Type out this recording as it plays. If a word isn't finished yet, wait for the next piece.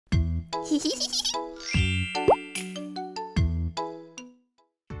Hi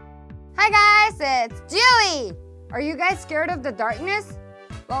guys, it's Julie! Are you guys scared of the darkness?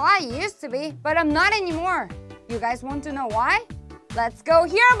 Well, I used to be, but I'm not anymore. You guys want to know why? Let's go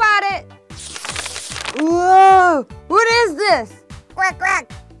hear about it! Whoa! What is this? Quack,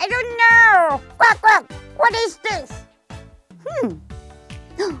 quack! I don't know! Quack, quack! What is this?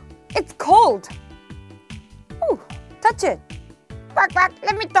 It's cold! Oh, touch it! Quack, quack!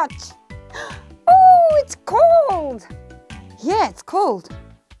 Let me touch! Oh, it's cold! Yeah, it's cold.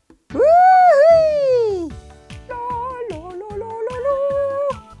 Woo-hoo!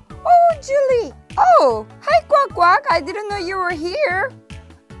 Oh, Julie! Oh, hi, Quack Quack! I didn't know you were here.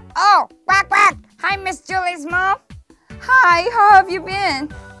 Oh, Quack, quack! Hi, Miss Julie's mom. Hi, how have you been?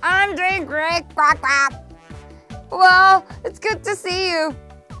 I'm doing great, Quack, quack. Well, it's good to see you.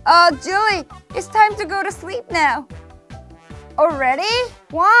 Julie, it's time to go to sleep now. Already?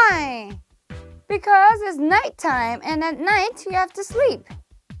 Why? Because it's nighttime, and at night you have to sleep.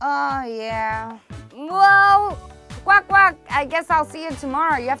 Oh, yeah. Well, Quack Quack, I guess I'll see you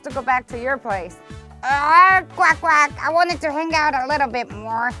tomorrow. You have to go back to your place. Quack, quack. I wanted to hang out a little bit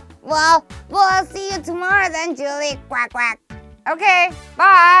more. Well, I'll see you tomorrow then, Julie. Quack, quack. Okay,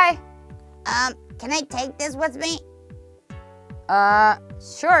 bye. Can I take this with me?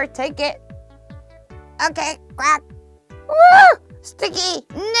 Sure, take it. Okay, quack. Woo! Sticky!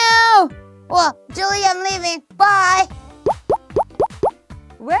 No! Well, Julie, I'm leaving. Bye!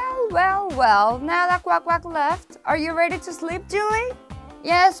 Well, now that Quack Quack left, are you ready to sleep, Julie?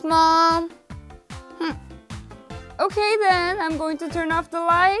 Yes, Mom. Okay then, I'm going to turn off the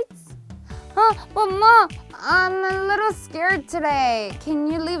lights. But Mom, I'm a little scared today.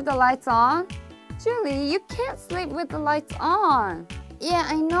 Can you leave the lights on? Julie, you can't sleep with the lights on. Yeah,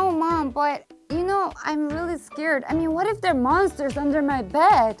 I know, Mom, but you know, I'm really scared. I mean, what if there are monsters under my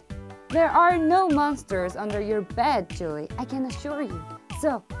bed? There are no monsters under your bed, Julie, I can assure you.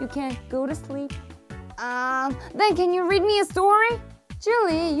 So, you can't go to sleep? Then can you read me a story?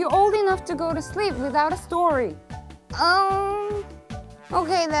 Julie, you're old enough to go to sleep without a story.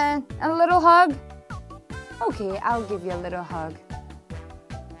 Okay then, a little hug? Okay, I'll give you a little hug.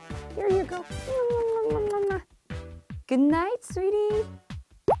 Here you go. Good night, sweetie.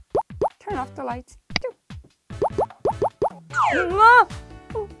 Turn off the lights. Mom!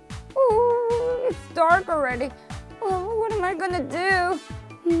 It's dark already. Oh, what am I gonna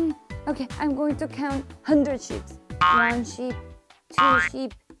do? Okay, I'm going to count 100 sheep. 1 sheep, 2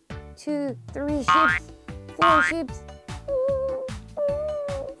 sheep, 2, 3 sheep, 4 sheep,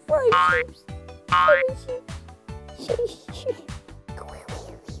 5 sheep, 7 sheep.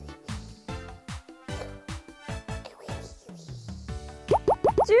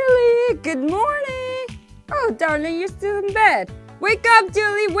 Julie, good morning. Oh, darling, you're still in bed. Wake up,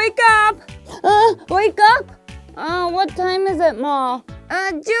 Julie, wake up. Wake up? What time is it, Ma?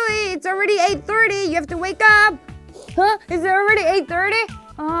 Julie, it's already 8:30. You have to wake up. Huh? Is it already 8:30?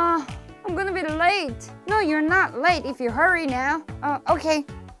 I'm gonna be late. No, you're not late if you hurry now. Okay.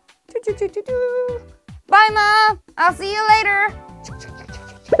 Bye, Mom. I'll see you later.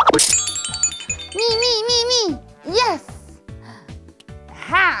 Me. Yes.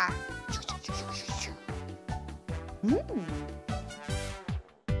 Ha.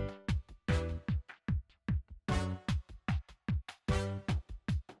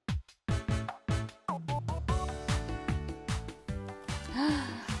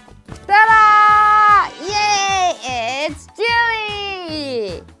 Ta-da! Yay! It's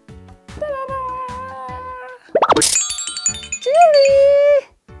Julie! Ta-da-da! Julie!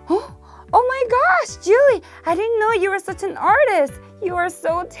 Oh my gosh, Julie! I didn't know you were such an artist. You are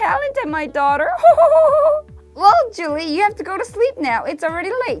so talented, my daughter. Well, Julie, you have to go to sleep now. It's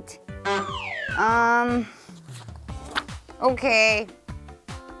already late. Okay.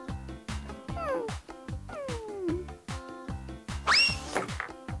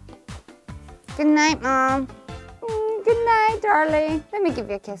 Good night, Mom. Good night, darling. Let me give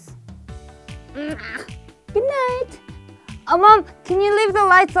you a kiss. Good night. Mom, can you leave the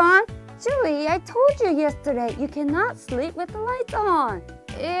lights on? Julie, I told you yesterday you cannot sleep with the lights on.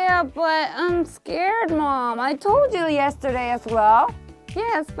 Yeah, but I'm scared, Mom. I told you yesterday as well.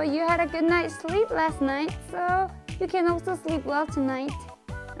 Yes, but you had a good night's sleep last night, so you can also sleep well tonight.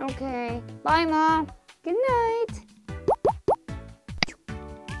 Okay. Bye, Mom. Good night.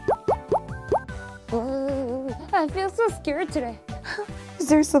 I feel so scared today. Is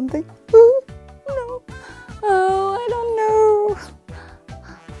there something? No. Oh, I don't know.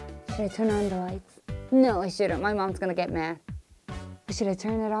 Should I turn on the lights? No, I shouldn't. My mom's gonna get mad. Should I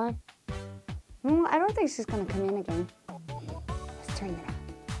turn it on? I don't think she's gonna come in again. Let's turn it on.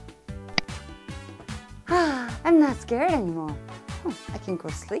 I'm not scared anymore. I can go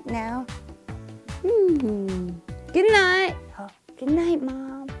to sleep now. Good night. Oh, good night,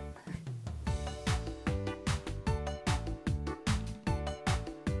 Mom.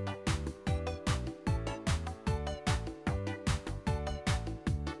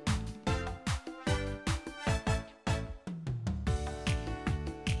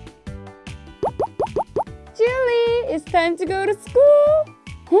 Julie, it's time to go to school.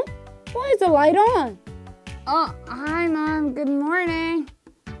 Huh? Why is the light on? Oh, hi, Mom. Good morning.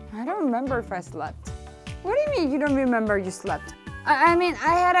 I don't remember if I slept. What do you mean you don't remember you slept? I mean,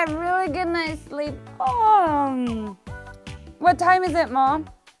 I had a really good night's sleep. What time is it, Mom?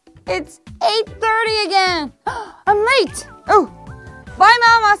 It's 8:30 again. I'm late. Oh, bye,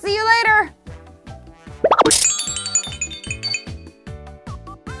 Mom. I'll see you later.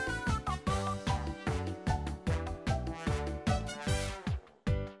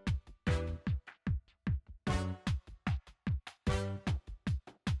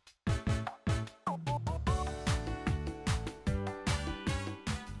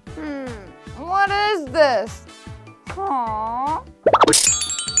 What is this? Aww.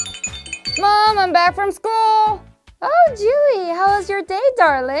 Mom, I'm back from school. Oh, Julie, how was your day,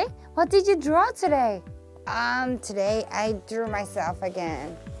 darling? What did you draw today? Today I drew myself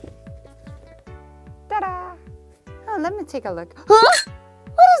again. Ta-da! Oh, let me take a look. Huh?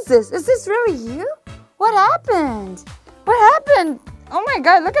 What is this? Is this really you? What happened? What happened? Oh my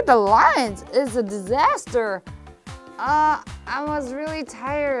God, look at the lines. It's a disaster. I was really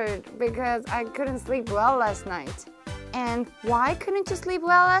tired because I couldn't sleep well last night. And why couldn't you sleep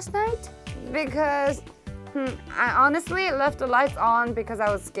well last night? Because I honestly left the lights on because I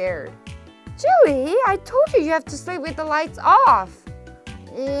was scared. Julie, I told you you have to sleep with the lights off.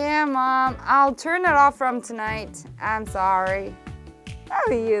 Yeah, Mom, I'll turn it off from tonight. I'm sorry.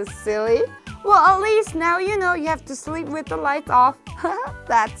 Oh, you silly. Well, at least now you know you have to sleep with the lights off.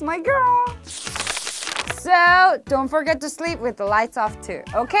 That's my girl. So, don't forget to sleep with the lights off too,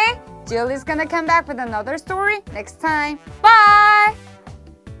 okay? Julie's gonna come back with another story next time. Bye!